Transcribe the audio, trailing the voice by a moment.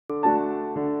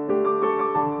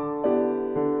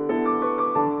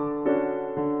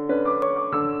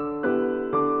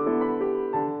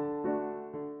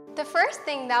first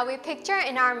thing that we picture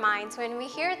in our minds when we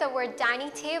hear the word dining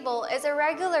table is a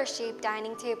regular shaped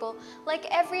dining table like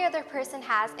every other person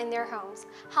has in their homes.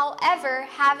 However,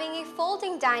 having a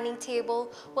folding dining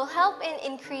table will help in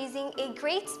increasing a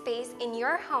great space in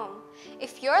your home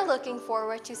if you're looking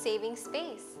forward to saving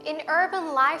space. In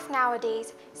urban life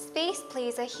nowadays, space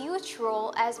plays a huge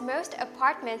role as most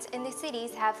apartments in the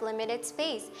cities have limited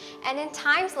space, and in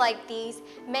times like these,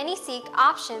 many seek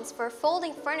options for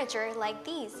folding furniture like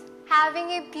these. Having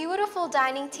a beautiful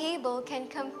dining table can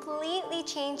completely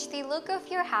change the look of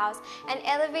your house and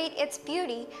elevate its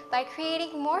beauty by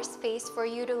creating more space for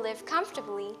you to live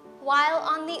comfortably. While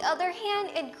on the other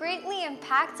hand, it greatly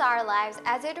impacts our lives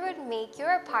as it would make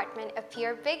your apartment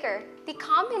appear bigger. The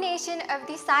combination of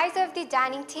the size of the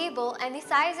dining table and the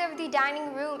size of the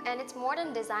dining room and its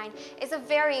modern design is a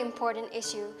very important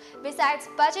issue. Besides,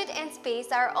 budget and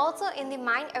space are also in the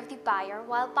mind of the buyer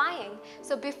while buying.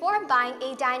 So before buying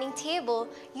a dining table,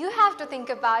 you have to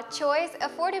think about choice,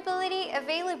 affordability,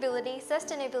 availability,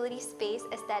 sustainability, space,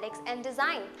 aesthetics, and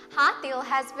design. HATIL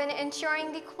has been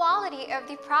ensuring the quality of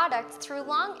the product through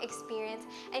long experience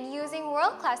and using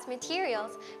world-class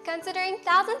materials, considering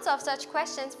thousands of such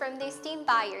questions from the esteemed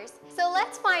buyers. So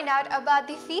let's find out about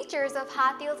the features of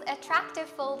HATIL's attractive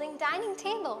folding dining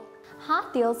table.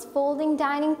 HATIL's folding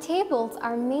dining tables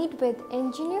are made with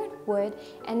engineered wood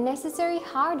and necessary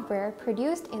hardware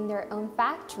produced in their own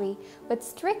factory with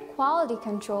strict quality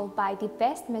control by the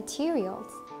best materials.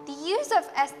 The use of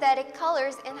aesthetic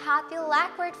colors in HATIL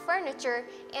lacquered furniture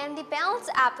and the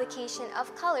balanced application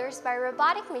of colors by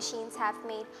robotic machines have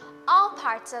made all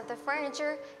parts of the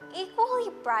furniture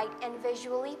equally bright and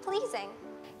visually pleasing.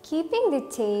 Keeping the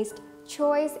taste,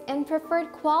 choice, and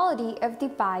preferred quality of the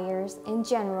buyers in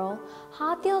general,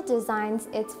 HATIL designs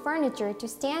its furniture to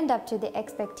stand up to the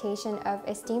expectation of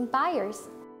esteemed buyers.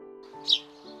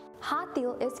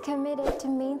 HATIL is committed to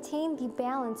maintain the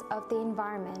balance of the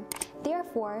environment.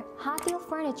 Therefore, HATIL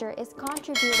furniture is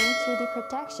contributing to the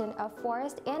protection of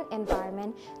forest and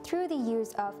environment through the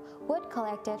use of wood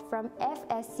collected from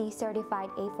FSC-certified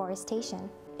afforestation.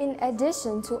 In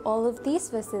addition to all of these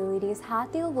facilities,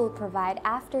 HATIL will provide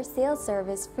after-sales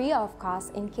service free of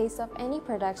cost in case of any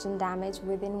production damage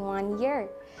within 1 year.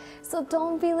 So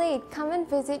don't be late, come and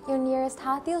visit your nearest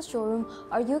HATIL showroom,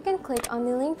 or you can click on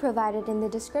the link provided in the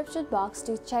description box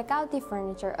to check out the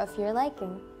furniture of your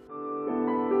liking.